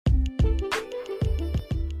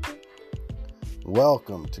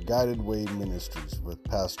Welcome to Guided Way Ministries with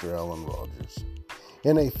Pastor Alan Rogers.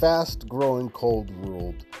 In a fast-growing cold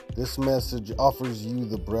world, this message offers you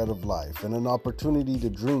the bread of life and an opportunity to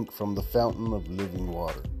drink from the fountain of living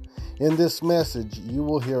water. In this message, you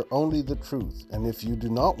will hear only the truth, and if you do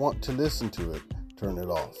not want to listen to it, turn it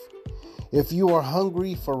off. If you are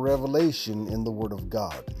hungry for revelation in the Word of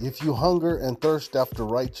God, if you hunger and thirst after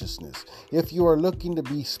righteousness, if you are looking to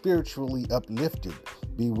be spiritually uplifted,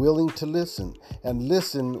 be willing to listen and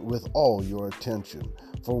listen with all your attention.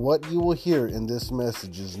 For what you will hear in this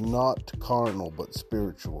message is not carnal but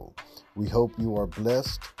spiritual. We hope you are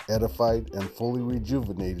blessed, edified, and fully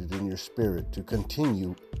rejuvenated in your spirit to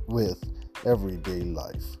continue with everyday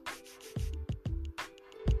life.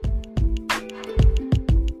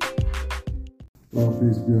 Well,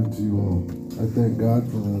 peace be unto you all. I thank God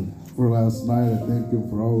for last night. I thank Him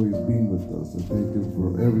for always being with us. I thank Him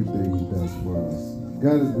for everything He does for us.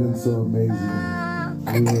 God has been so amazing.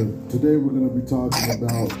 Today we're going to be talking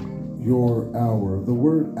about your hour. The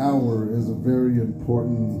word hour is a very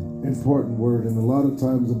important word, and a lot of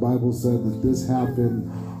times the Bible said that this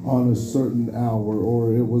happened on a certain hour,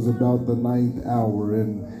 or it was about the 9th hour,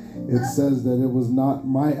 and it says that it was not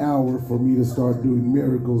my hour for me to start doing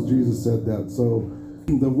miracles. Jesus said that. So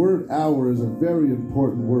the word hour is a very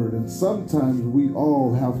important word, and sometimes we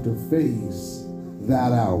all have to face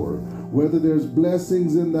that hour. Whether there's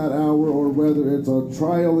blessings in that hour or whether it's a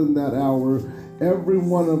trial in that hour, every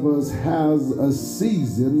one of us has a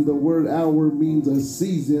season. The word hour means a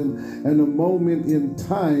season and a moment in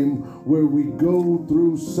time where we go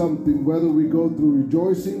through something, whether we go through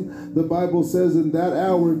rejoicing. The Bible says in that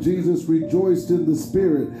hour, Jesus rejoiced in the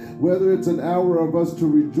Spirit. Whether it's an hour of us to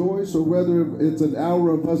rejoice, or whether it's an hour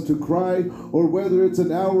of us to cry, or whether it's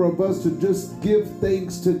an hour of us to just give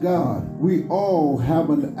thanks to God. We all have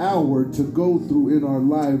an hour to go through in our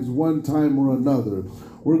lives one time or another.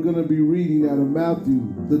 We're going to be reading out of Matthew,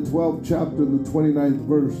 the 12th chapter, the 29th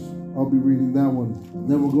verse. I'll be reading that one.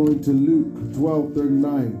 Then we're going to Luke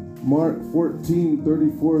 12:39. Mark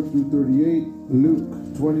 14:34 through 38, Luke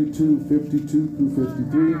 22:52 through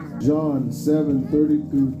 53, John 7:30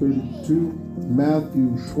 through 32,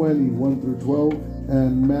 Matthew 20:1 through 12,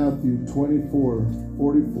 and Matthew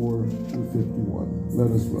 24:44 through 51.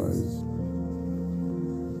 Let us rise.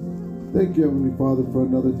 Thank you, Heavenly Father, for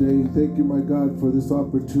another day. Thank you, my God, for this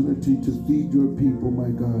opportunity to feed your people, my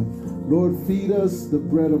God. Lord, feed us the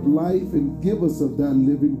bread of life and give us of that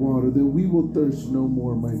living water, that we will thirst no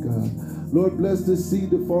more, my God. Lord, bless this seed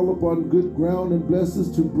to fall upon good ground and bless us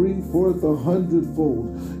to bring forth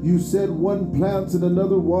 100-fold. You said one plants and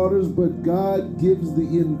another waters, but God gives the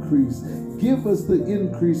increase. Give us the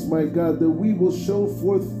increase, my God, that we will show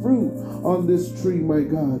forth fruit on this tree, my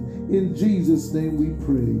God. In Jesus' name we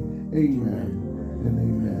pray. Amen and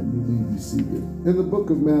amen. You may be seated. In the book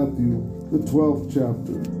of Matthew, the 12th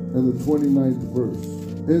chapter and the 29th verse,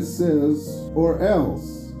 it says, "Or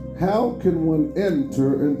else, how can one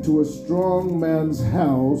enter into a strong man's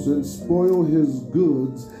house and spoil his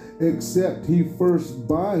goods, except he first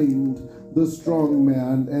bind the strong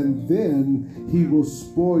man, and then he will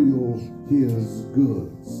spoil his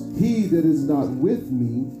goods? He that is not with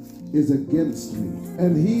me is against me,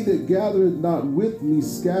 and he that gathereth not with me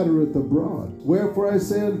scattereth abroad. Wherefore I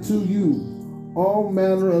say unto you, all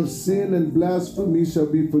manner of sin and blasphemy shall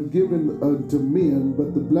be forgiven unto men,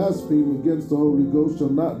 but the blasphemy against the Holy Ghost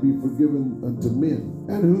shall not be forgiven unto men.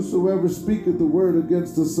 And whosoever speaketh the word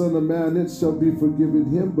against the Son of Man, it shall be forgiven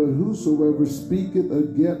him, but whosoever speaketh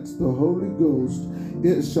against the Holy Ghost,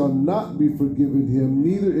 it shall not be forgiven him,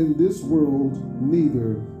 neither in this world,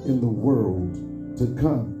 neither in the world to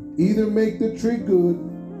come. Either make the tree good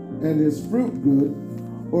and his fruit good,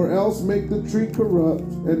 or else make the tree corrupt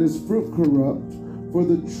and his fruit corrupt, for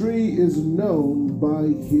the tree is known by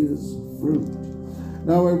his fruit."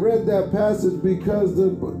 Now I read that passage because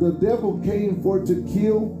the devil came for to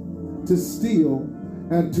kill, to steal,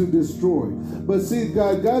 and to destroy. But see,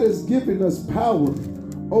 God has given us power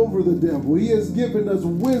over the devil. He has given us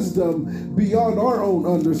wisdom beyond our own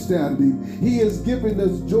understanding. He has given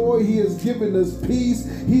us joy. He has given us peace.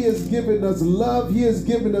 He has given us love. He has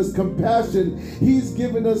given us compassion. He's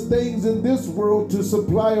given us things in this world to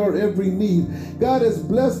supply our every need. God has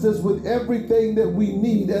blessed us with everything that we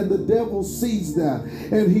need, and the devil sees that,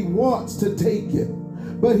 and he wants to take it.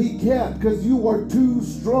 But he can't, because you are too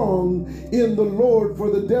strong in the Lord for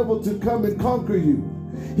the devil to come and conquer you.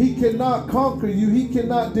 He cannot conquer you. He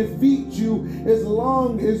cannot defeat you as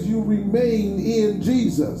long as you remain in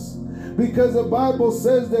Jesus. Because the Bible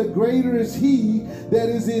says that greater is he that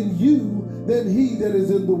is in you than he that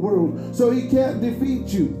is in the world. So he can't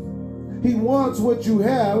defeat you. He wants what you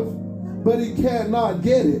have, but he cannot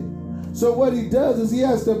get it. So what he does is he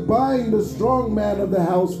has to bind the strong man of the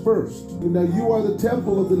house first. Now you are the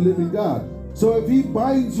temple of the living God. So if he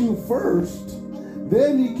binds you first,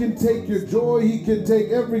 then he can take your joy, he can take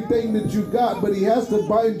everything that you got, but he has to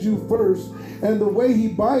bind you first. And the way he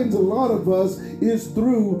binds a lot of us is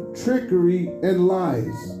through trickery and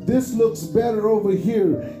lies. This looks better over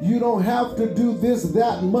here. You don't have to do this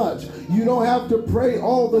that much. You don't have to pray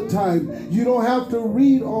all the time. You don't have to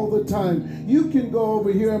read all the time. You can go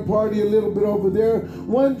over here and party a little bit over there.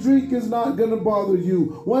 One drink is not going to bother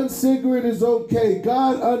you. One cigarette is okay.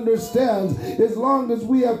 God understands. As long as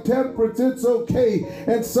we have temperance, it's okay.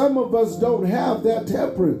 And some of us don't have that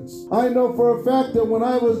temperance. I know for a fact that when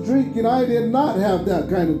I was drinking, I did not have that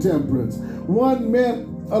kind of temperance. One meant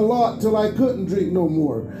a lot till I couldn't drink no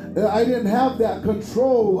more. I didn't have that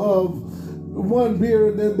control of one beer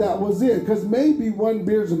and then that was it. Because maybe one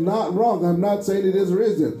beer's not wrong. I'm not saying it is or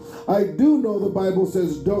isn't. I do know the Bible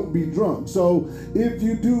says don't be drunk. So if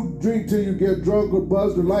you do drink till you get drunk or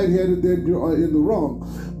buzzed or lightheaded, then you're in the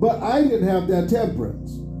wrong. But I didn't have that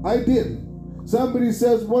temperance. I didn't. Somebody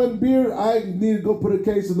says one beer, I need to go put a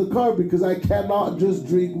case in the car because I cannot just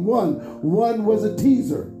drink one. One was a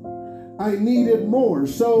teaser. I needed more.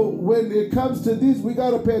 So when it comes to these, we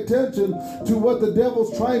got to pay attention to what the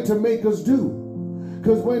devil's trying to make us do.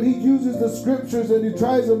 Because when he uses the scriptures and he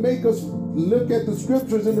tries to make us look at the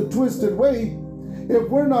scriptures in a twisted way, if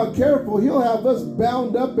we're not careful, he'll have us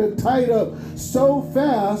bound up and tied up so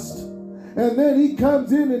fast. And then he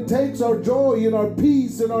comes in and takes our joy and our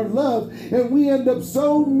peace and our love. And we end up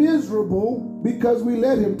so miserable because we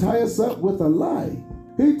let him tie us up with a lie.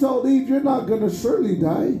 He told Eve, you're not going to surely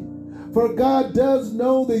die. For God does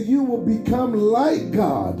know that you will become like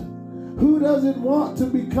God. Who doesn't want to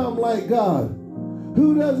become like God?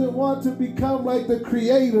 Who doesn't want to become like the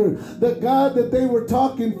Creator, the God that they were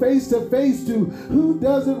talking face to face to? Who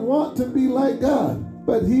doesn't want to be like God?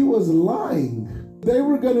 But he was lying. They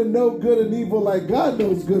were going to know good and evil like God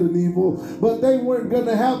knows good and evil, but they weren't going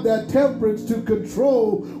to have that temperance to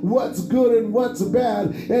control what's good and what's bad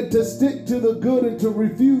and to stick to the good and to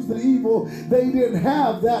refuse the evil. They didn't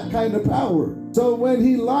have that kind of power. So when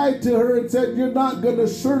he lied to her and said, you're not going to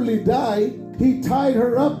surely die, he tied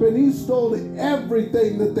her up and he stole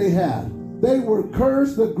everything that they had. They were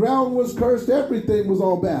cursed, the ground was cursed, everything was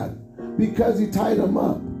all bad because he tied them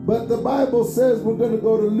up. But the Bible says, we're going to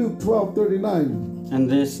go to Luke 12:39. And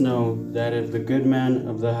this know, that if the good man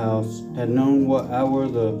of the house had known what hour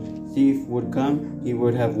the thief would come, he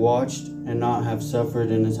would have watched and not have suffered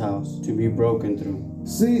in his house to be broken through.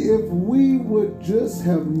 See, if we would just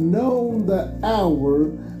have known the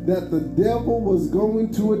hour that the devil was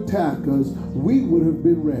going to attack us, we would have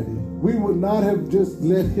been ready. We would not have just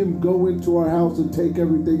let him go into our house and take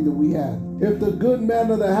everything that we had. If the good man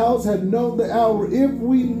of the house had known the hour, if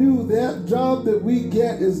we knew that job that we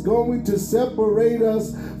get is going to separate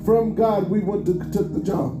us from God, we wouldn't have took the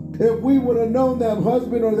job. If we would have known that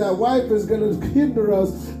husband or that wife is going to hinder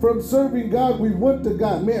us from serving God, we wouldn't have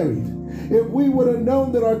got married. If we would have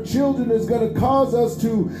known that our children is going to cause us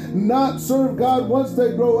to not serve God once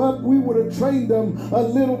they grow up, we would have trained them a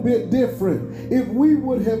little bit different. If we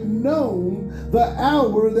would have known the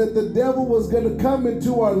hour that the devil was going to come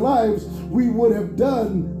into our lives, we would have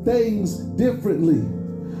done things differently.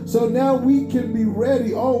 So now we can be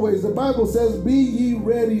ready always. The Bible says, be ye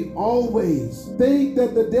ready always. Think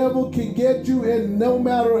that the devil can get you, and no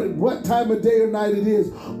matter what time of day or night it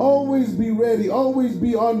is, always be ready, always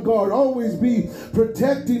be on guard, always be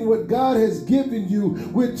protecting what God has given you,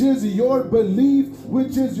 which is your belief,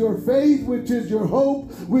 which is your faith, which is your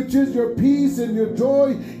hope, which is your peace and your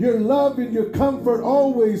joy, your love and your comfort.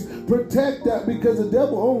 Always protect that, because the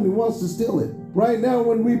devil only wants to steal it. Right now,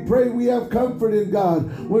 when we pray, we have comfort in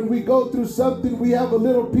God. When we go through something, we have a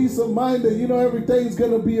little peace of mind that, everything's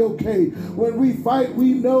going to be okay. When we fight,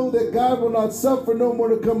 we know that God will not suffer no more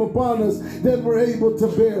to come upon us than we're able to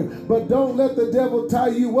bear. But don't let the devil tie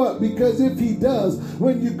you up, because if he does,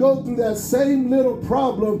 when you go through that same little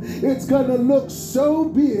problem, it's going to look so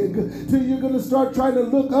big till you're going to start trying to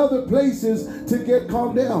look other places to get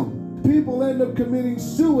calmed down. People end up committing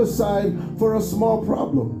suicide for a small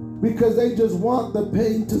problem, because they just want the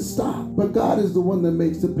pain to stop. But God is the one that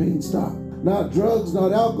makes the pain stop. Not drugs,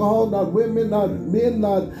 not alcohol, not women, not men,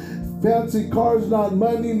 not fancy cars, not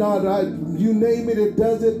money, not you name it. It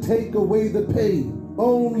doesn't take away the pain.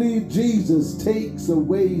 Only Jesus takes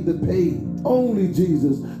away the pain. Only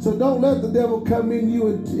Jesus. So don't let the devil come in you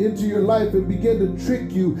into your life and begin to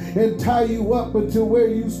trick you and tie you up until where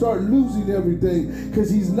you start losing everything,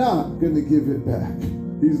 because he's not going to give it back.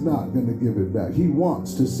 He's not going to give it back. He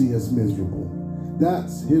wants to see us miserable.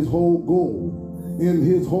 That's his whole goal in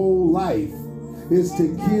his whole life, is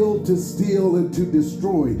to kill, to steal, and to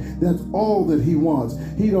destroy. That's all that he wants.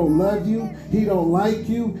 He don't love you. He don't like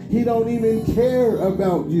you. He don't even care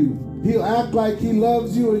about you. He'll act like he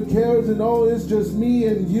loves you and cares, and oh, it's just me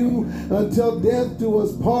and you until death do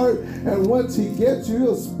us part. And once he gets you,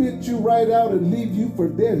 he'll spit you right out and leave you for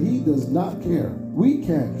dead. He does not care. We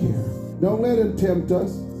can't care. Don't let him tempt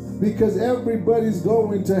us, because everybody's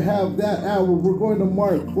going to have that hour. We're going to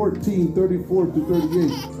Mark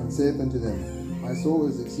 14:34-38. And saith unto them, My soul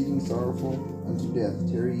is exceeding sorrowful unto death.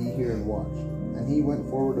 Tarry ye here and watch. And he went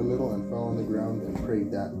forward a little and fell on the ground and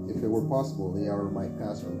prayed that, if it were possible, the hour might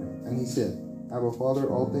pass from him. And he said, Abba, Father,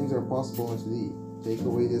 all things are possible unto thee. Take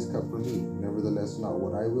away this cup from me. Nevertheless, not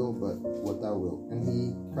what I will, but what thou wilt. And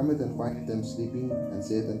he cometh and findeth them sleeping, and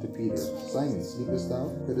saith unto Peter, Simon, sleepest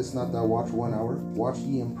thou? Couldest not thou watch 1 hour? Watch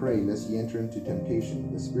ye and pray, lest ye enter into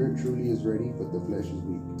temptation. The spirit truly is ready, but the flesh is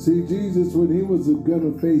weak. See, Jesus, when he was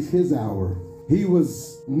going to face his hour, he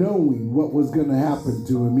was knowing what was going to happen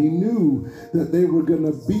to him. He knew that they were going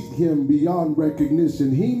to beat him beyond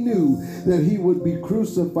recognition. He knew that he would be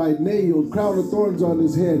crucified, nailed, crown of thorns on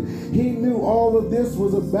his head. He knew all of this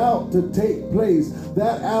was about to take place.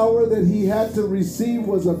 That hour that he had to receive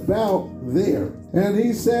was about there. And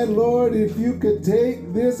he said, Lord, if you could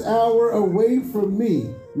take this hour away from me,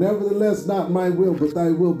 nevertheless, not my will, but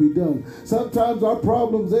thy will be done. Sometimes our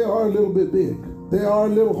problems, they are a little bit big. They are a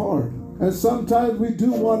little hard. And sometimes we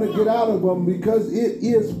do want to get out of them because it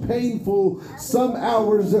is painful, some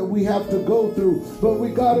hours that we have to go through. But we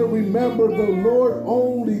got to remember the Lord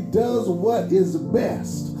only does what is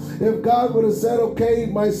best. If God would have said, okay,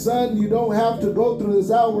 my son, you don't have to go through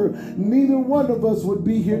this hour, neither one of us would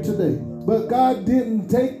be here today. But God didn't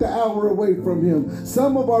take the hour away from him.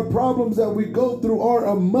 Some of our problems that we go through are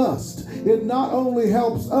a must. It not only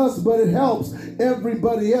helps us, but it helps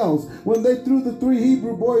everybody else. When they threw the 3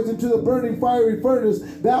 Hebrew boys into the burning fiery furnace,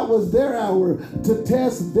 that was their hour to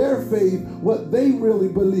test their faith, what they really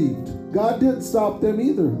believed. God didn't stop them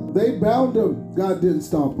either. They bound them. God didn't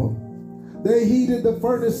stop them. They heated the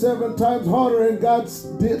furnace 7 times hotter, and God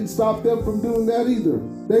didn't stop them from doing that either.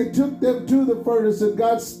 They took them to the furnace, and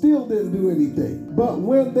God still didn't do anything. But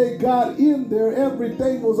when they got in there,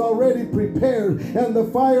 everything was already prepared, and the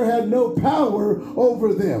fire had no power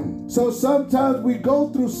over them. So sometimes we go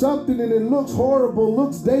through something, and it looks horrible,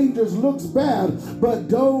 looks dangerous, looks bad, but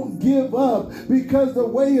don't give up, because the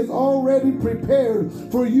way is already prepared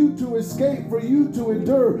for you to escape, for you to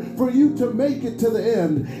endure, for you to make it to the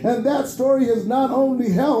end. And that story has not only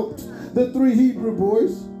helped the 3 Hebrew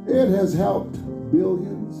boys, it has helped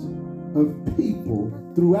billions of people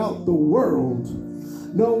throughout the world,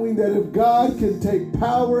 knowing that if God can take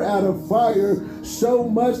power out of fire so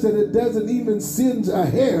much that it doesn't even singe a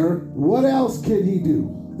hair, what else can he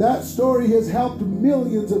do? That story has helped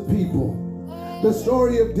millions of people. The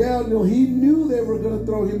story of Daniel, he knew they were going to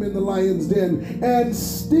throw him in the lion's den and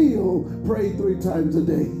still prayed 3 times a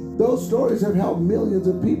day. Those stories have helped millions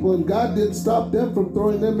of people, and God didn't stop them from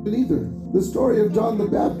throwing them in either. The story of John the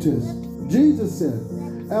Baptist. Jesus said,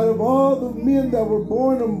 out of all the men that were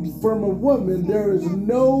born from a woman, there is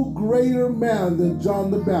no greater man than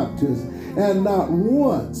John the Baptist. And not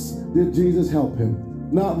once did Jesus help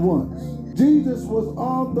him. Not once. Jesus was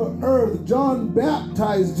on the earth. John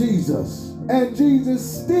baptized Jesus. And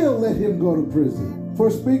Jesus still let him go to prison for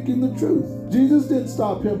speaking the truth. Jesus didn't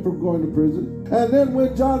stop him from going to prison. And then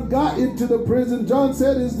when John got into the prison, John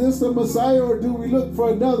said, is this the Messiah, or do we look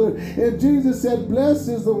for another? And Jesus said, blessed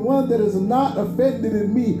is the one that is not offended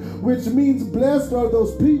in me, which means blessed are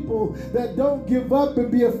those people that don't give up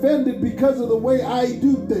and be offended because of the way I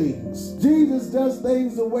do things. Jesus does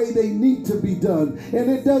things the way they need to be done. And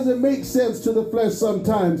it doesn't make sense to the flesh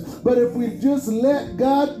sometimes. But if we just let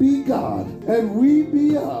God be God and we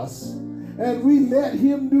be us, and we let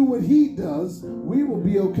him do what he does, we will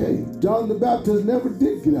be okay. John the Baptist never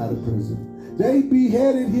did get out of prison. They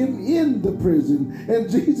beheaded him in the prison, and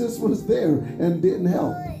Jesus was there and didn't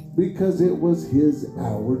help because it was his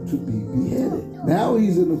hour to be beheaded. Now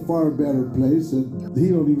he's in a far better place, and he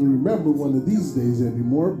don't even remember one of these days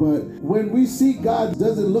anymore. But when we see God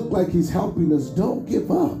doesn't look like he's helping us, don't give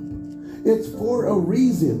up. It's for a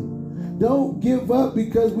reason. Don't give up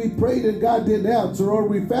because we prayed and God didn't answer, or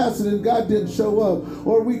we fasted and God didn't show up,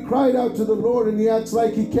 or we cried out to the Lord and he acts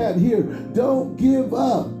like he can't hear. Don't give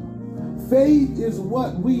up. Faith is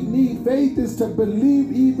what we need. Faith is to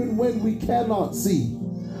believe even when we cannot see.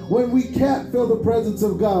 When we can't feel the presence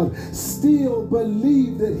of God, still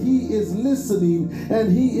believe that he is listening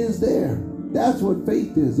and he is there. That's what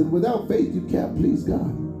faith is. And without faith, you can't please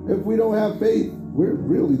God. If we don't have faith, we're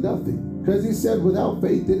really nothing. Because he said without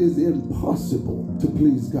faith it is impossible to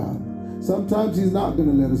please God. Sometimes he's not going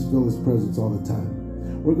to let us feel his presence all the time.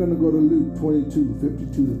 We're going to go to Luke 22,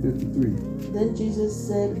 52 to 53. Then Jesus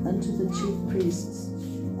said unto the chief priests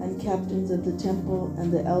and captains of the temple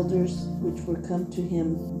and the elders which were come to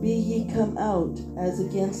him, Be ye come out as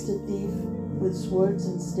against a thief with swords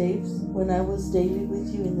and staves? When I was daily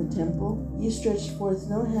with you in the temple, ye stretched forth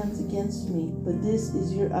no hands against me, but this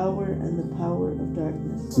is your hour and the power of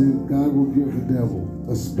darkness. See, God will give the devil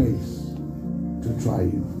a space to try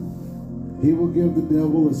you. He will give the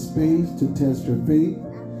devil a space to test your faith.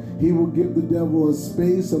 He will give the devil a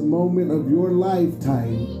space, a moment of your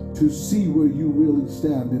lifetime to see where you really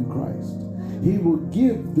stand in Christ. He will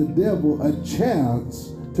give the devil a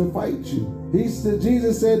chance to fight you.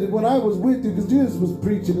 Jesus said that when I was with you, because Jesus was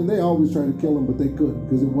preaching and they always tried to kill him, but they couldn't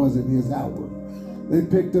because it wasn't his hour. They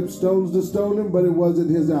picked up stones to stone him, but it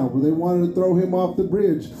wasn't his hour. They wanted to throw him off the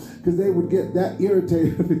bridge because they would get that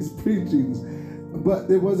irritated of his preachings,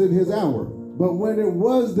 but it wasn't his hour. But when it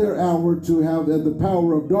was their hour to have the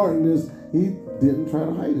power of darkness, he didn't try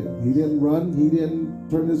to hide it. He didn't run. He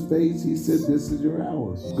didn't turn his face. He said, this is your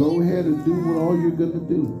hour. Go ahead and do what all you're going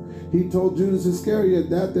to do. He told Judas Iscariot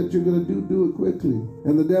that you're going to do it quickly.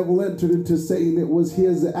 And the devil entered into Satan. It was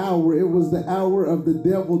his hour. It was the hour of the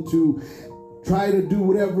devil to try to do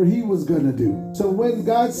whatever he was going to do. So when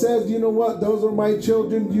God says, you know what, those are my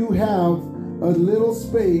children, you have a little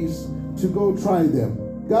space to go try them.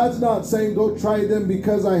 God's not saying go try them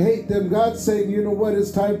because I hate them. God's saying, you know what,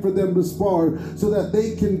 it's time for them to spar so that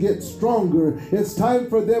they can get stronger. It's time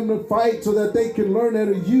for them to fight so that they can learn how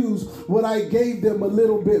to use what I gave them a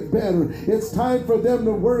little bit better. It's time for them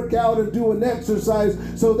to work out and do an exercise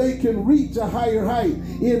so they can reach a higher height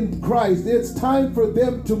in Christ. It's time for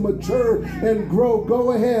them to mature and grow.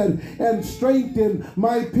 Go ahead and strengthen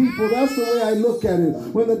my people. That's the way I look at it.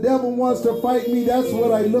 When the devil wants to fight me, that's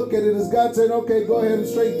what I look at it as God saying, okay, go ahead and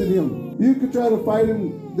strengthen him. You can try to fight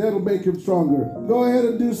him. That'll make him stronger. Go ahead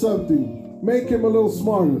and do something. Make him a little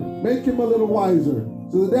smarter. Make him a little wiser.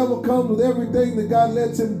 So the devil comes with everything that God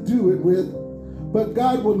lets him do it with. But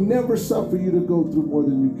God will never suffer you to go through more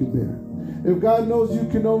than you can bear. If God knows you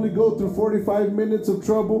can only go through 45 minutes of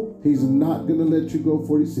trouble, he's not going to let you go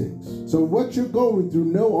 46. So what you're going through,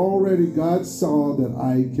 know already God saw that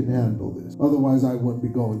I can handle this. Otherwise, I wouldn't be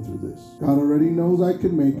going through this. God already knows I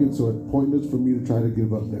can make it, so it's pointless for me to try to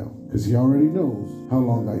give up now. Because he already knows how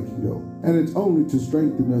long I can go. And it's only to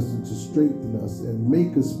strengthen us and to strengthen us and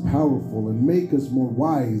make us powerful and make us more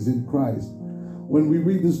wise in Christ. When we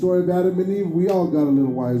read the story of Adam and Eve, we all got a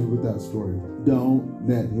little wiser with that story. Don't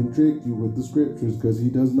let him trick you with the scriptures because he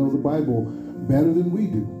does know the Bible better than we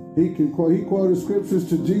do. He quoted scriptures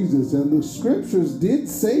to Jesus, and the scriptures did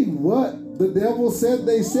say what the devil said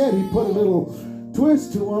they said. He put a little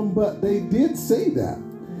twist to them, but they did say that.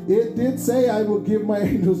 It did say, I will give my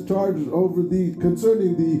angels charge over thee,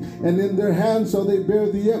 concerning thee, and in their hands shall they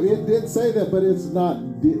bear thee up. It did say that, but it's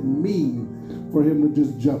not didn't mean for him to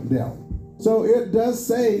just jump down. So it does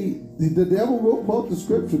say the devil will quote the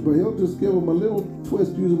scripture, but he'll just give them a little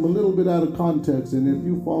twist, use them a little bit out of context. And if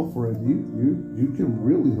you fall for it, you can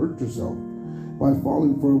really hurt yourself by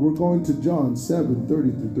falling for it. We're going to John 7,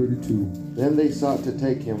 30 through 32. Then they sought to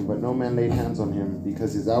take him, but no man laid hands on him,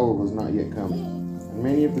 because his hour was not yet come. And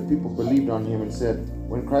many of the people believed on him and said,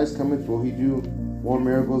 When Christ cometh, will he do more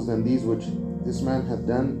miracles than these which this man hath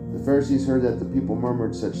done? The Pharisees heard that the people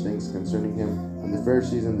murmured such things concerning him, and the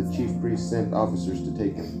Pharisees and the chief priests sent officers to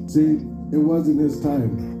take him. See, it wasn't his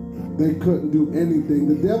time. They couldn't do anything.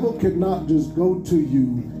 The devil could not just go to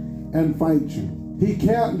you and fight you. He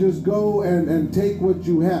can't just go and take what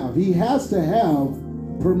you have. He has to have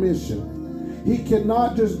permission. He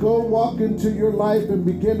cannot just go walk into your life and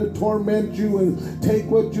begin to torment you and take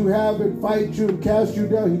what you have and fight you and cast you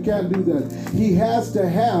down. He can't do that. He has to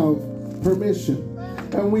have permission.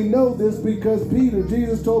 And we know this because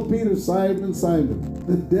Jesus told Peter, Simon, Simon,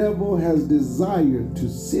 the devil has desired to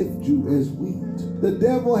sift you as wheat. The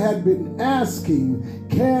devil had been asking,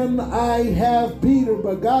 can I have Peter?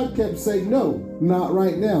 But God kept saying, no, not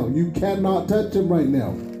right now. You cannot touch him right now.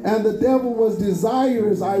 And the devil was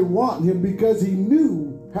desirous, I want him, because he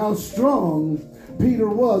knew how strong Peter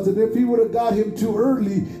was. And if he would have got him too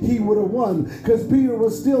early, he would have won. Because Peter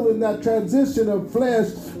was still in that transition of flesh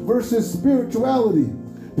versus spirituality.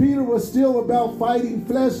 Peter was still about fighting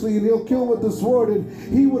fleshly, and he'll kill with the sword,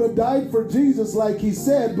 and he would have died for Jesus like he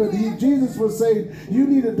said, but Jesus was saying, you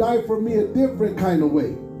need to die for me a different kind of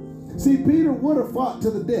way. See, Peter would have fought to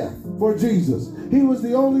the death for Jesus. He was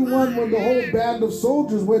the only one when the whole band of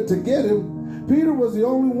soldiers went to get him. Peter was the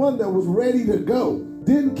only one that was ready to go.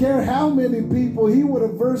 Didn't care how many people, he would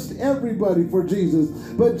have versed everybody for Jesus.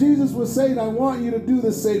 But Jesus was saying, I want you to do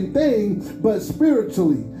the same thing, but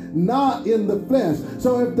spiritually, not in the flesh.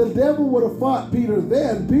 So if the devil would have fought Peter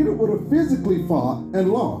then, Peter would have physically fought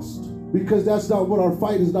and lost. Because that's not what our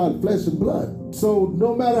fight is, not flesh and blood. So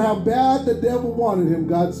no matter how bad the devil wanted him,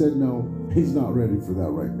 God said, no, he's not ready for that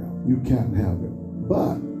right now. You can't have him.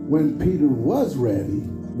 But when Peter was ready,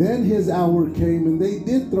 then his hour came and they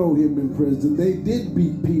did throw him in prison. They did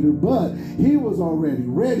beat Peter, but he was already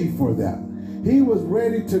ready for that. He was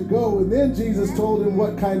ready to go. And then Jesus told him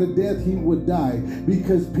what kind of death he would die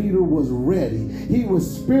because Peter was ready. He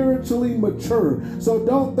was spiritually mature. So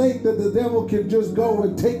don't think that the devil can just go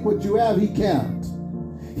and take what you have. He can't.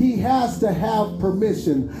 He has to have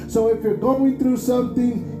permission. So if you're going through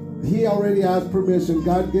something, he already has permission.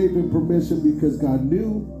 God gave him permission because God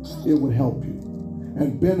knew it would help you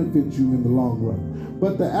and benefit you in the long run.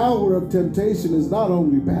 But the hour of temptation is not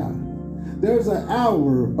only bad. There's an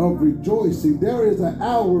hour of rejoicing. There is an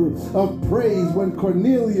hour of praise. When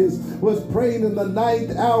Cornelius was praying in the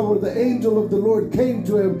 9th hour, the angel of the Lord came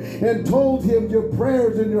to him and told him, your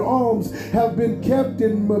prayers and your alms have been kept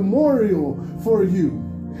in memorial for you.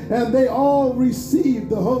 And they all received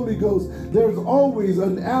the Holy Ghost. There's always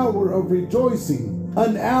an hour of rejoicing,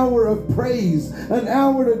 an hour of praise, an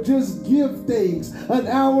hour to just give thanks, an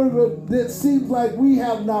hour that seems like we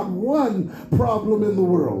have not one problem in the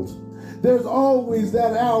world. There's always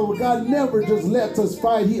that hour. God never just lets us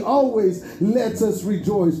fight. He always lets us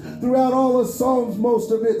rejoice. Throughout all the Psalms,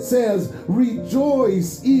 most of it says,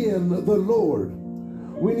 rejoice in the Lord.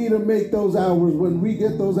 We need to make those hours. When we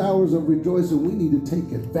get those hours of rejoicing, we need to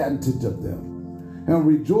take advantage of them and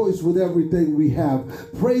rejoice with everything we have.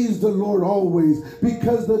 Praise the Lord always,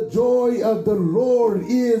 because the joy of the Lord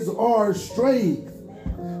is our strength.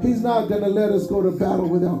 He's not going to let us go to battle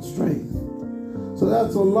without strength. So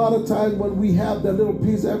that's a lot of time when we have that little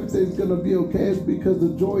piece, everything's going to be okay. It's because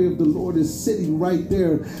the joy of the Lord is sitting right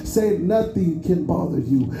there saying nothing can bother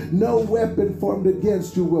you. No weapon formed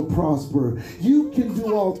against you will prosper. You can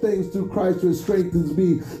do all things through Christ who strengthens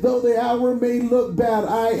me. Though the hour may look bad,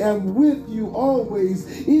 I am with you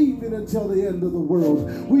always, even until the end of the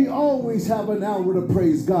world. We always have an hour to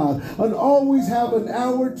praise God and always have an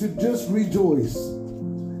hour to just rejoice.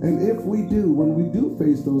 And if we do, when we do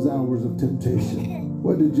face those hours of temptation,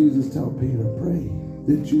 what did Jesus tell Peter? Pray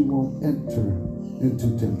that you won't enter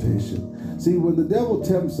into temptation. See, when the devil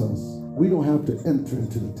tempts us, we don't have to enter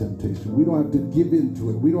into the temptation. We don't have to give into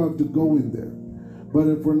it. We don't have to go in there. But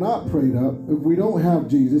if we're not prayed up, if we don't have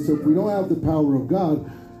Jesus, if we don't have the power of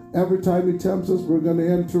God, every time he tempts us, we're going to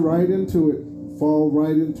enter right into it. Fall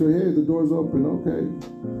right into it. Hey, the door's open. Okay.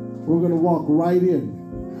 We're going to walk right in.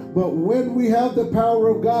 But when we have the power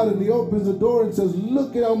of God and he opens the door and says,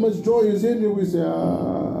 look at how much joy is in you, we say,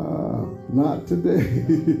 not today.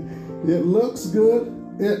 It looks good.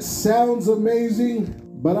 It sounds amazing.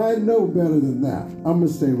 But I know better than that. I'm going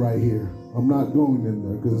to stay right here. I'm not going in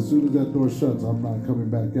there, because as soon as that door shuts, I'm not coming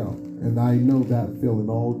back out. And I know that feeling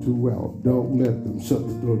all too well. Don't let them shut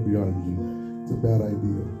the door behind you. It's a bad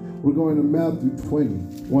idea. We're going to Matthew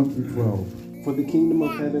 20, 1 through 12. For the kingdom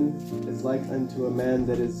of heaven is like unto a man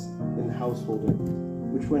that is an householder,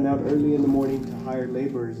 which went out early in the morning to hire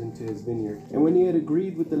laborers into his vineyard. And when he had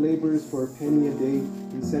agreed with the laborers for a penny a day,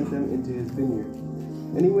 he sent them into his vineyard.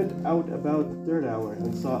 And he went out about the 3rd hour,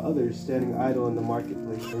 and saw others standing idle in the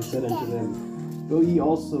marketplace, and said unto them, Go ye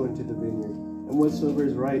also into the vineyard, and whatsoever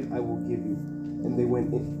is right I will give you. And they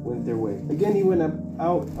went their way. Again he went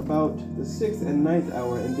out about the 6th and 9th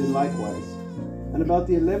hour, and did likewise. And about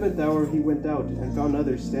the 11th hour he went out, and found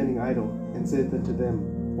others standing idle, and said unto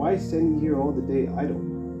them, Why stand ye here all the day idle?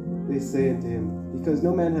 They say unto him, Because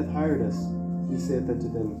no man hath hired us. He saith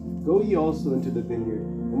unto them, Go ye also into the vineyard,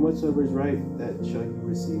 and whatsoever is right, that shall ye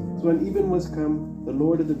receive. So when even was come, the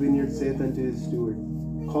Lord of the vineyard saith unto his steward,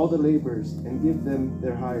 Call the laborers, and give them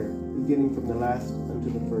their hire, beginning from the last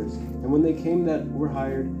unto the first. And when they came that were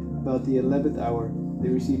hired, about the 11th hour, they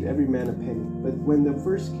received every man a penny. But when the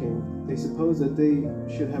first came, they supposed that they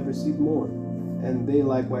should have received more, and they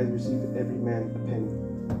likewise received every man a penny.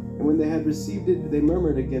 And when they had received it, they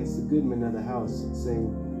murmured against the goodman of the house,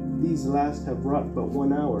 saying, These last have wrought but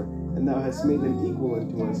 1 hour, and thou hast made them equal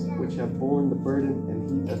unto us, which have borne the burden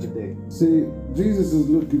and heat of the day. See, Jesus is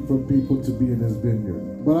looking for people to be in his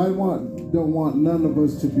vineyard. But I don't want none of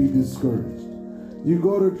us to be discouraged. You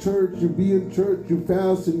go to church, you be in church, you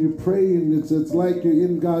fast and you pray, and it's like you're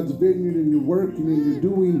in God's vineyard and you're working and you're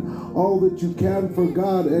doing all that you can for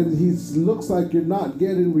God, and he looks like you're not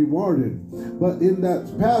getting rewarded. But in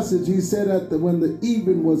that passage, he said when the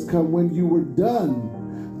even was come, when you were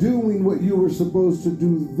done doing what you were supposed to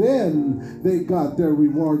do, then they got their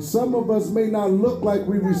reward. Some of us may not look like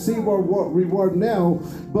we receive our reward now,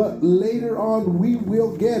 but later on we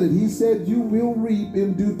will get it. He said, you will reap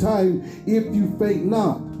in due time if you faint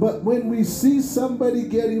not. But when we see somebody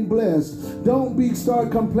getting blessed, don't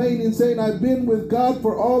start complaining, saying, I've been with God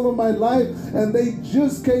for all of my life, and they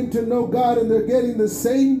just came to know God, and they're getting the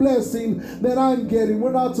same blessing that I'm getting.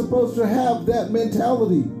 We're not supposed to have that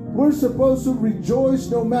mentality. We're supposed to rejoice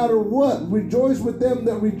no matter what. Rejoice with them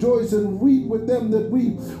that rejoice and weep with them that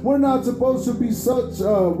weep. We're not supposed to be such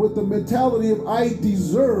with the mentality of I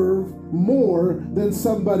deserve more than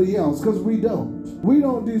somebody else, because we don't. We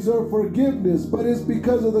don't deserve forgiveness, but it's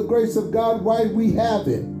because of the grace of God why we have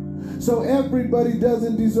it. So everybody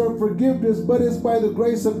doesn't deserve forgiveness, but it's by the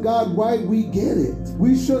grace of God why we get it.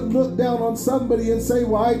 We shouldn't look down on somebody and say,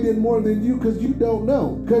 well, I did more than you, because you don't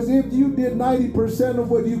know. Because if you did 90% of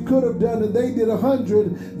what you could have done and they did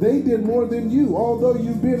 100, they did more than you. Although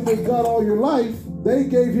you've been with God all your life, they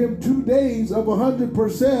gave him 2 days of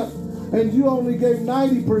 100% and you only gave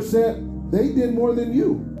 90%. They did more than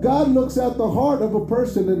you. God looks at the heart of a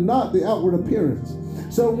person and not the outward appearance.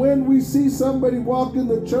 So when we see somebody walk in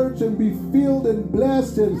the church and be filled and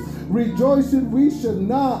blessed and rejoicing, we should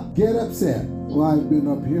not get upset. Well, I've been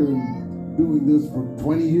up here and doing this for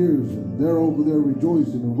 20 years and they're over there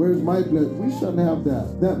rejoicing, and where's my blessing? We shouldn't have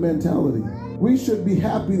that mentality. We should be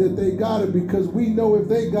happy that they got it, because we know if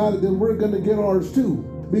they got it, then we're going to get ours too.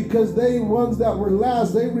 Because they ones that were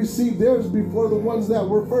last, they received theirs before the ones that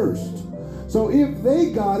were first. So if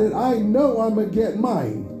they got it, I know I'm going to get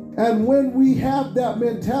mine. And when we have that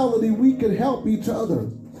mentality, we can help each other.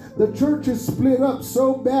 The church is split up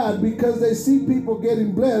so bad because they see people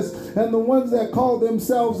getting blessed, and the ones that call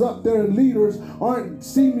themselves up there and leaders aren't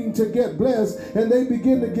seeming to get blessed, and they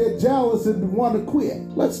begin to get jealous and want to quit.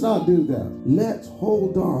 Let's not do that. Let's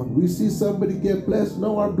hold on. We see somebody get blessed.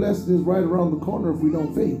 No, our blessing is right around the corner if we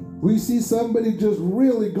don't faint. We see somebody just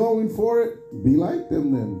really going for it. Be like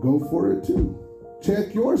them then. Go for it too.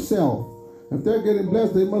 Check yourself. If they're getting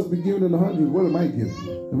blessed, they must be giving it 100. What am I giving?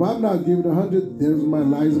 If I'm not giving 100, there's my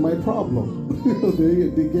lies and my problem.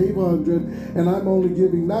 They gave 100 and I'm only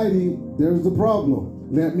giving 90. There's the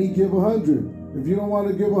problem. Let me give 100. If you don't want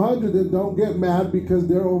to give 100, then don't get mad because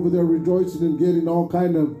they're over there rejoicing and getting all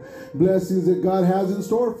kind of blessings that God has in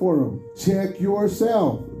store for them. Check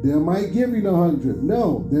yourself. Am I giving 100?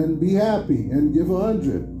 No. Then be happy and give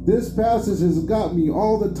 100. This passage has got me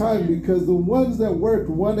all the time because the ones that worked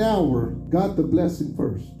 1 hour got the blessing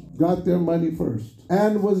first, got their money first,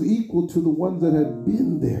 and was equal to the ones that had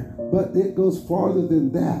been there. But it goes farther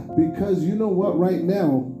than that, because you know what? Right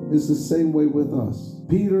now, it's the same way with us.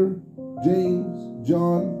 Peter, James,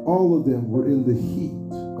 John, all of them were in the heat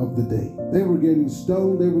of the day. They were getting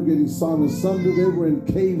stoned. They were getting sawn asunder. They were in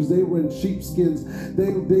caves. They were in sheepskins. They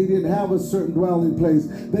didn't have a certain dwelling place.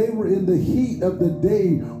 They were in the heat of the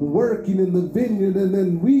day working in the vineyard. And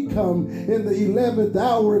then we come in the 11th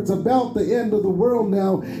hour. It's about the end of the world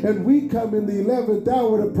now. And we come in the 11th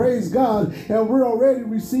hour to praise God. And we're already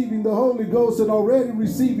receiving the Holy Ghost and already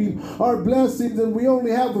receiving our blessings. And we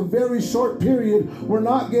only have a very short period. We're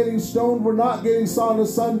not getting stoned. We're not getting sawn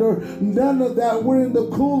asunder. None of that. We're in the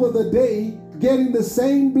cool of the day, getting the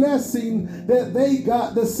same blessing that they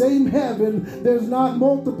got, the same heaven. There's not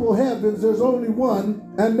multiple heavens, there's only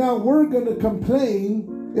one. And now we're going to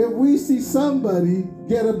complain if we see somebody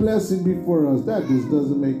get a blessing before us. That just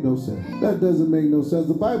doesn't make no sense. That doesn't make no sense.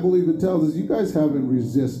 The Bible even tells us you guys haven't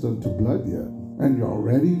resisted unto blood yet, and you're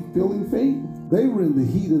already feeling faint. They were in the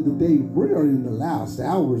heat of the day. We are in the last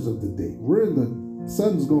hours of the day. We're in the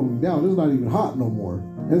sun's going down. It's not even hot no more.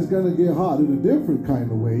 It's going to get hot in a different kind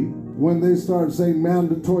of way when they start saying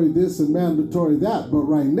mandatory this and mandatory that. But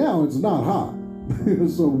right now, it's not hot.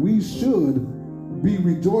 So we should be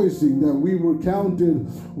rejoicing that we were counted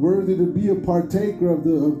worthy to be a partaker of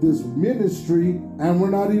this ministry, and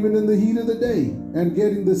we're not even in the heat of the day and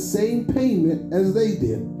getting the same payment as they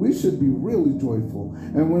did. We should be really joyful.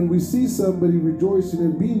 And when we see somebody rejoicing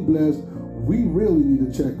and being blessed, we really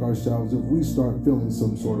need to check ourselves if we start feeling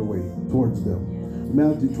some sort of way towards them.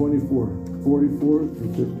 Matthew 24, 44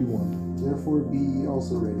 through 51. Therefore be ye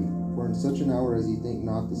also ready, for in such an hour as ye think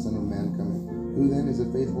not the Son of Man cometh. Who then is a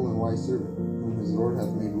faithful and wise servant, whom his Lord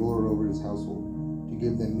hath made ruler over his household, to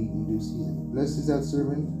give them meat in due season? Blessed is that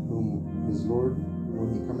servant whom his Lord,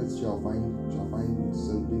 when he cometh, shall find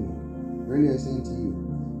so doing. Verily I say unto you,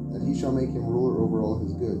 that he shall make him ruler over all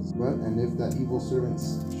his goods. And if that evil servant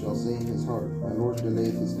shall say in his heart, My Lord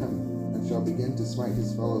delayeth his coming, and shall begin to smite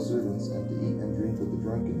his fellow servants, and to eat and drink with the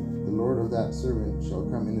drunken, the Lord of that servant shall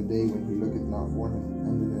come in a day when he looketh not for him,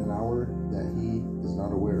 and in an hour that he is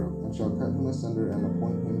not aware of, and shall cut him asunder, and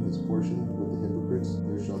appoint him his portion with the hypocrites.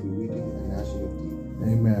 There shall be weeping and gnashing of teeth.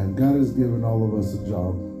 Amen. God has given all of us a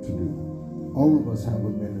job to do. All of us have a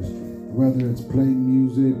ministry. Whether it's playing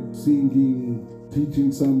music, singing,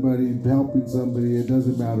 teaching somebody, helping somebody, it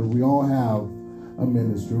doesn't matter. We all have a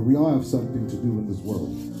ministry. We all have something to do in this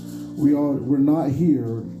world. We're not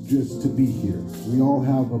here just to be here. We all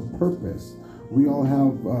have a purpose. We all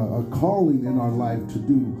have a calling in our life to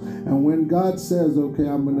do. And when God says, okay,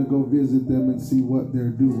 I'm going to go visit them and see what they're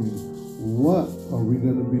doing, what are we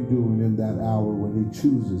going to be doing in that hour when he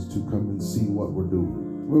chooses to come and see what we're doing?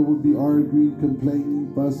 Will we be arguing,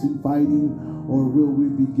 complaining, fussing, fighting, or will we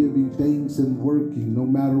be giving thanks and working? No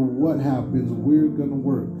matter what happens, we're going to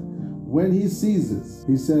work. When he sees us,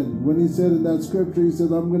 when he said in that scripture, he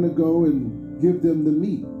said, I'm going to go and give them the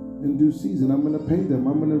meat in due season. I'm going to pay them.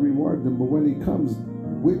 I'm going to reward them. But when he comes,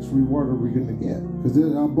 which reward are we going to get? Because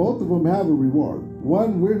both of them have a reward.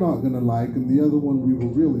 One we're not going to like, and the other one we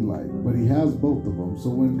will really like. But he has both of them. So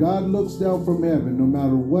when God looks down from heaven, no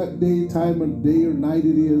matter what time of day or night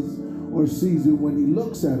it is, or season, when he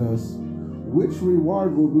looks at us, which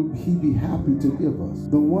reward will he be happy to give us?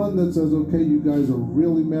 The one that says, okay, you guys are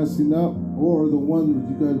really messing up, or the one that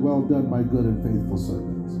you guys, well done, my good and faithful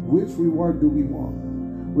servants? Which reward do we want?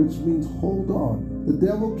 Which means, hold on. The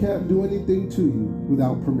devil can't do anything to you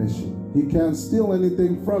without permission. He can't steal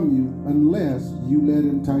anything from you unless you let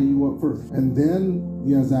him tie you up first. And then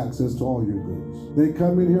he has access to all your goods. They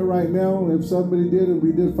come in here right now, if somebody did and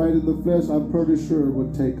we did fight in the flesh, I'm pretty sure it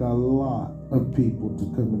would take a lot of people to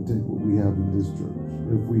come and take what we have in this church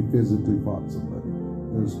if we physically fought somebody.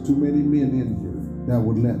 There's too many men in here that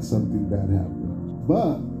would let something bad happen.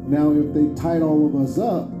 But now if they tied all of us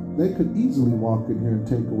up, they could easily walk in here and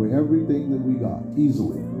take away everything that we got,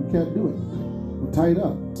 easily. We can't do anything. We're tied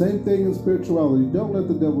up. Same thing in spirituality. Don't let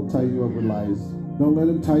the devil tie you up with lies. Don't let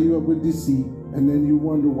him tie you up with deceit. And then you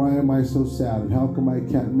wonder, why am I so sad? And how come I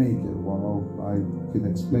can't make it? Well, I can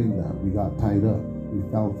explain that. We got tied up. We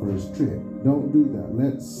fell for his trick. Don't do that.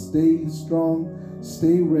 Let's stay strong,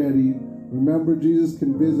 stay ready. Remember, Jesus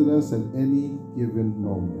can visit us at any given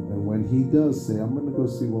moment. And when he does say, I'm going to go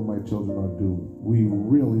see what my children are doing, we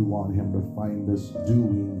really want him to find us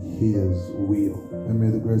doing his will. And may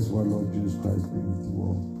the grace of our Lord Jesus Christ be with you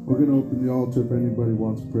all. We're going to open the altar. If anybody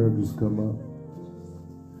wants prayer, just come up.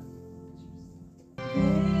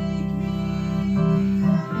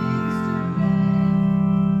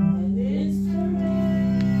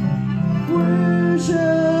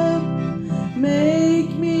 Worship,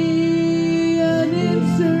 make me an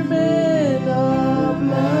instrument of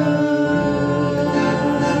love.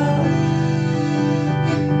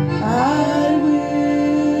 I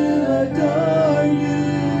will adore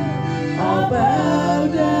you, I'll bow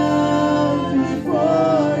down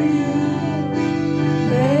before you.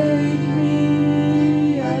 Make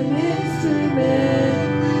me an instrument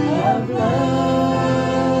of love.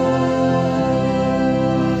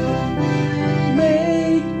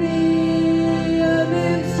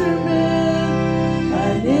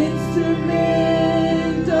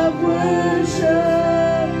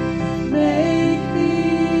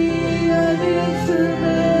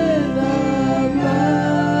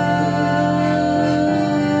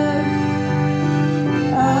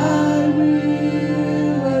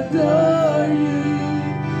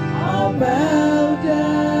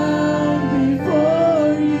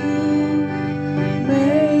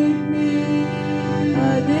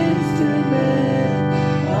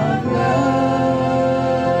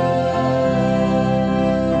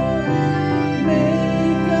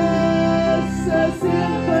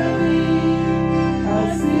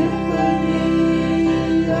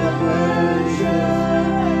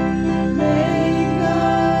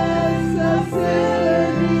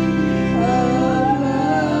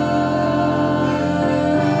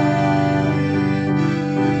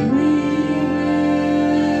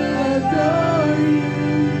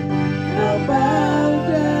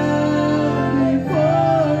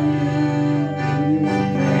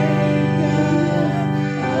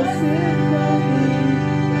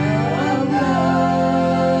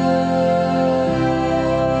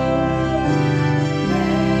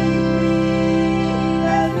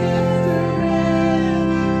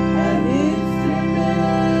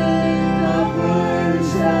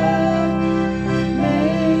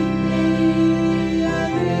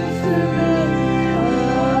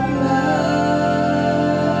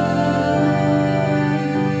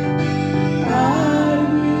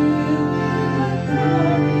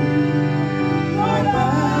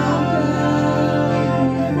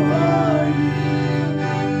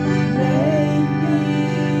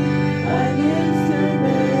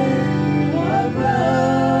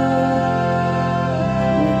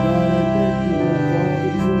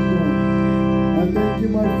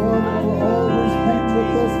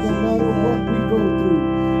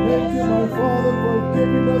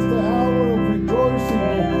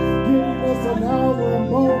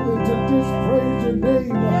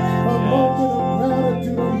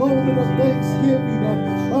 moment of thanksgiving,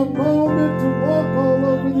 a moment to walk all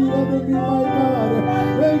over the enemy, my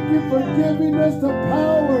God. Thank you for giving us the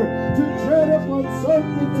power to tread upon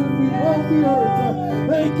serpents and we won't be hurt.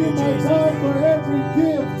 Thank you, my God, for every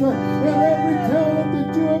gift and every talent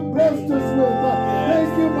that you have blessed us with.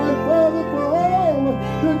 Thank you, my Father, for all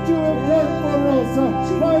that you have done for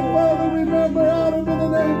us. My Father, remember Adam in the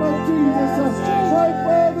name of Jesus. My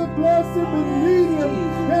Father, bless him and lead him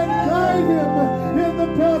and guide him in the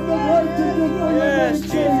path of righteousness for your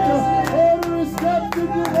name's sake. Order his steps in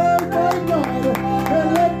your word, my God,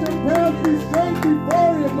 and let your path be straight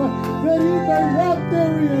before him, that he may walk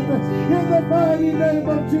therein in the mighty name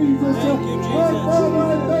of Jesus. My Father,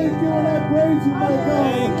 I thank you and I praise you, my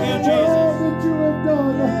God, for all that you have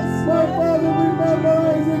done. My Father, remember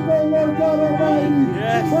Isaac, oh Lord God Almighty.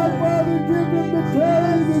 My Father, give him the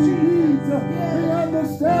clarity that he needs, the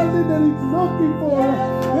understanding that he's looking for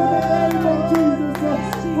in the name of Jesus.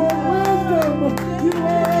 For wisdom, you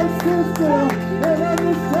are our sister, and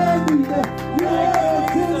understanding, you are our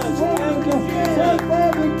kinswoman. My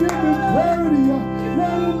Father, give him clarity.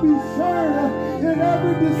 Let him be sure in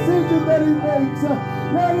every decision that he makes.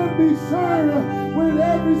 Let him be sure with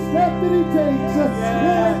every step that he takes.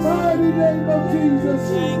 In the mighty name of Jesus.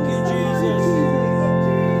 Thank you, Jesus.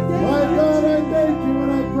 My God, I thank you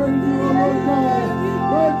and I praise you, oh Lord God.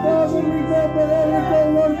 My Father, remember Eric,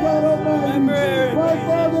 oh Lord God Almighty. My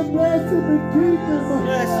Father, bless him and keep him.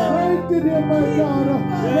 Strengthen him, my God.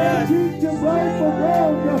 Lord, teach him right from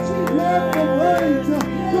wrong, left from right,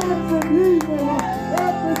 good from evil,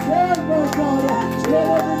 up and down, my God. Let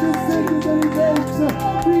every decision that he makes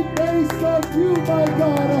be based on you, my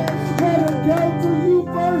God. Let him counsel you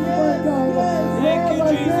first, my God. Lord,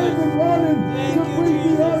 like David wanted to bring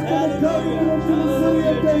the ark of the covenant into the city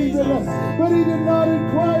of David, but he did not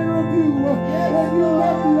inquire of you, and you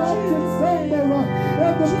let the oxen stumble,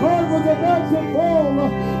 and the cart was about to fall.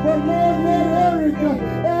 But Lord, let Eric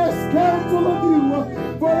ask counsel of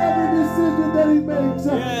you for every decision that he makes.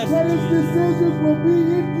 That his decisions will be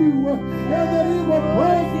in you, and that he will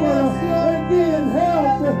prosper and be in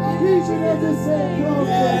health, even as his soul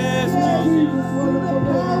prospers. Jesus, wonderful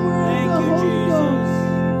name. Thank you, Jesus.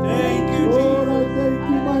 Thank you, Lord, Jesus. I thank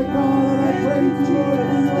you, my God, and I praise you, Lord,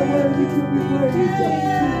 for you are worthy to be praised.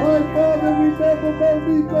 My Father, remember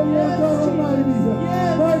Monique, oh Lord God Almighty.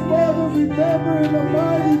 My Father, remember in the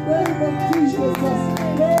mighty name of Jesus.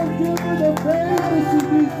 Lord, give her the faith that she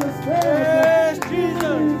needs to stand. Yes, Give Jesus.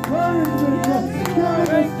 her encouragement. Give her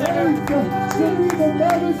the strength to be the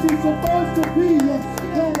mother she's supposed to be,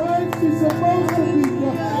 the wife she's supposed to be.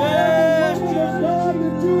 Yes, The woman of God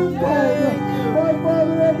that you have called. My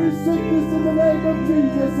Father, every sickness in the name of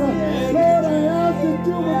Jesus. Lord, I ask that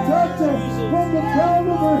you will touch her from the crown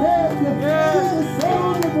of her head to the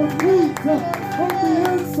sole of her feet, from the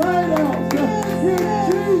inside out. In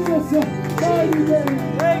Jesus' mighty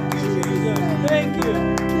name. Thank you, Jesus. Thank you.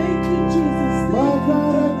 Thank you, Jesus. My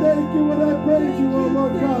God, I thank you and I praise you, oh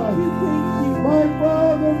Lord God. My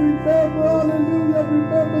Father, remember, hallelujah,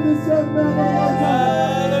 remember this young man, oh Lord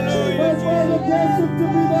God. Hallelujah, My Father, bless him to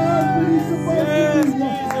be the husband he's supposed to be.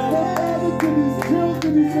 The father to these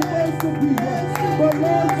children he's supposed to be. But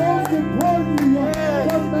Lord, most importantly,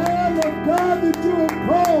 the man of God that you have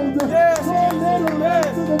called. Lord, let him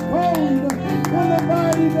answer the calling in the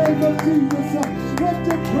mighty name of Jesus. Let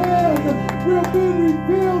your plan will be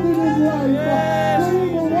revealed in his life. That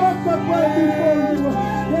he will walk upright before you.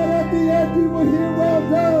 That at the end he will hear, well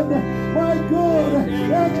done, my good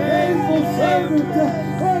and faithful servant.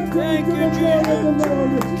 Enter into the joy of the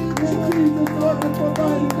Lord. In Jesus' wonderful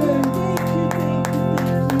mighty name.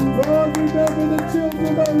 Lord, remember the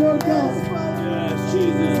children, oh Lord God. Yes,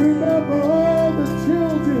 Jesus. Remember all the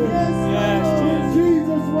children. Yes, In Jesus.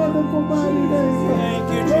 Jesus' wonderful mighty name. Thank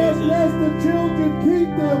you, Lord, Jesus. bless the children. Keep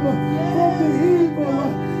them from the evil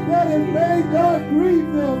that it may not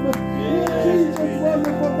grieve them. In Jesus'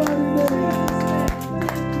 wonderful mighty name.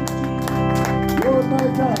 Lord, my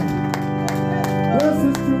God, bless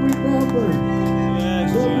us to remember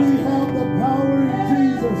Yes, that we Jesus. have the power in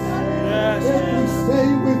Jesus. Yes, If we Jesus. stay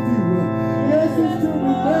with you, bless us to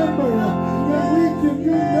remember that we can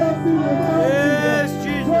do nothing without Yes, you.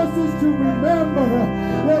 Jesus. Bless us to remember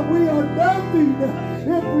that we are nothing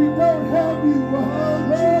if we don't have you.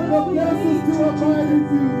 Lord, but bless us to abide in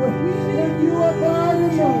you. And you abide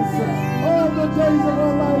in us all the days of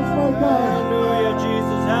our lives, my God. Hallelujah,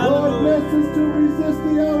 Jesus. Lord, Hallelujah. bless us to resist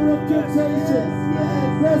the hour of temptation.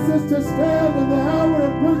 Bless us to stand in the hour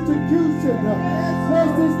of persecution.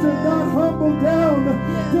 Bless us to not humble down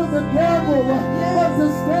to the devil, but to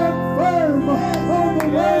stand firm on the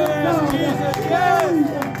word of God. Jesus, yes. Knowing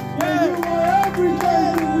that you are everything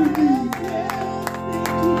that we need.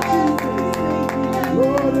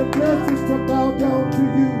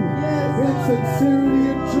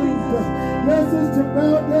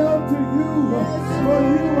 bow down to you, for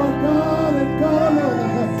you are God and God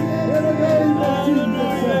alone. In the name of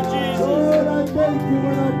Jesus, Lord, I thank you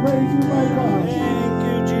and I praise you, my God. Thank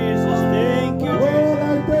you, Jesus. Thank you, Lord,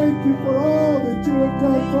 I thank you for all that you have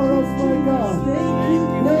done for us, my God.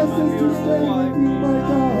 Bless us to stay with you, my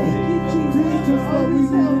God. Teach us what we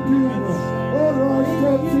need to do. Order our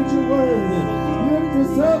steps in your word. Lift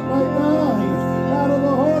us up, my God, out of the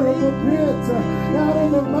horrible pit, out of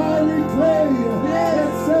the miry clay,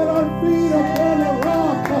 and set our feet upon a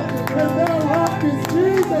rock. And that rock is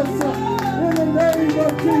Jesus. In the name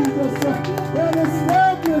of Jesus, and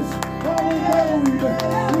establish our road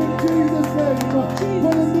in Jesus' name.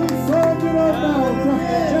 Put a new song in our mouth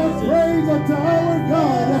and praise unto our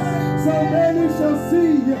God, so many shall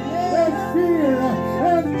see and fear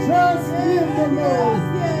and trust in the Lord.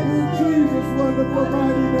 In Jesus' wonderful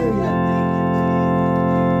mighty name.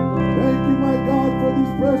 Thank you, my God, for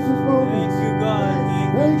these precious moments. Thank you, God.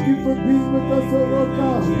 Thank you for being with us, O Lord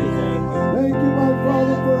God. Thank you, my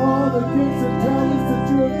Father, for all the gifts and talents that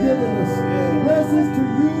you have given us. Bless us to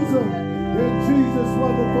use them in Jesus'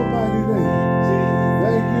 wonderful mighty name.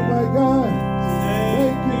 Thank you, my God.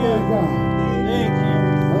 Thank you, my God. Thank you.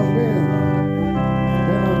 Amen.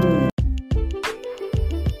 And amen.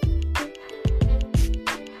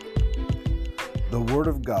 The Word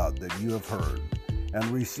of God that you have heard and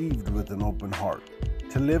received with an open heart,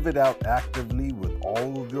 to live it out actively with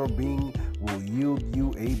all of your being, will yield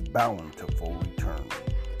you a bountiful return.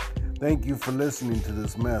 Thank you for listening to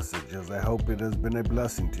this message, as I hope it has been a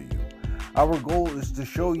blessing to you. Our goal is to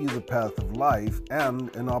show you the path of life and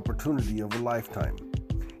an opportunity of a lifetime.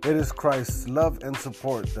 It is Christ's love and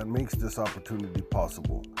support that makes this opportunity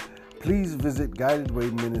possible. Please visit Guided Way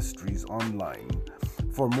Ministries online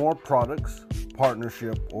for more products,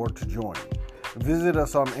 partnership, or to join. Visit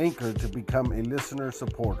us on Anchor to become a listener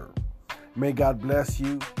supporter. May God bless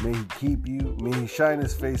you, may He keep you, may He shine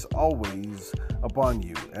His face always upon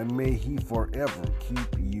you, and may He forever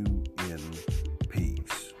keep you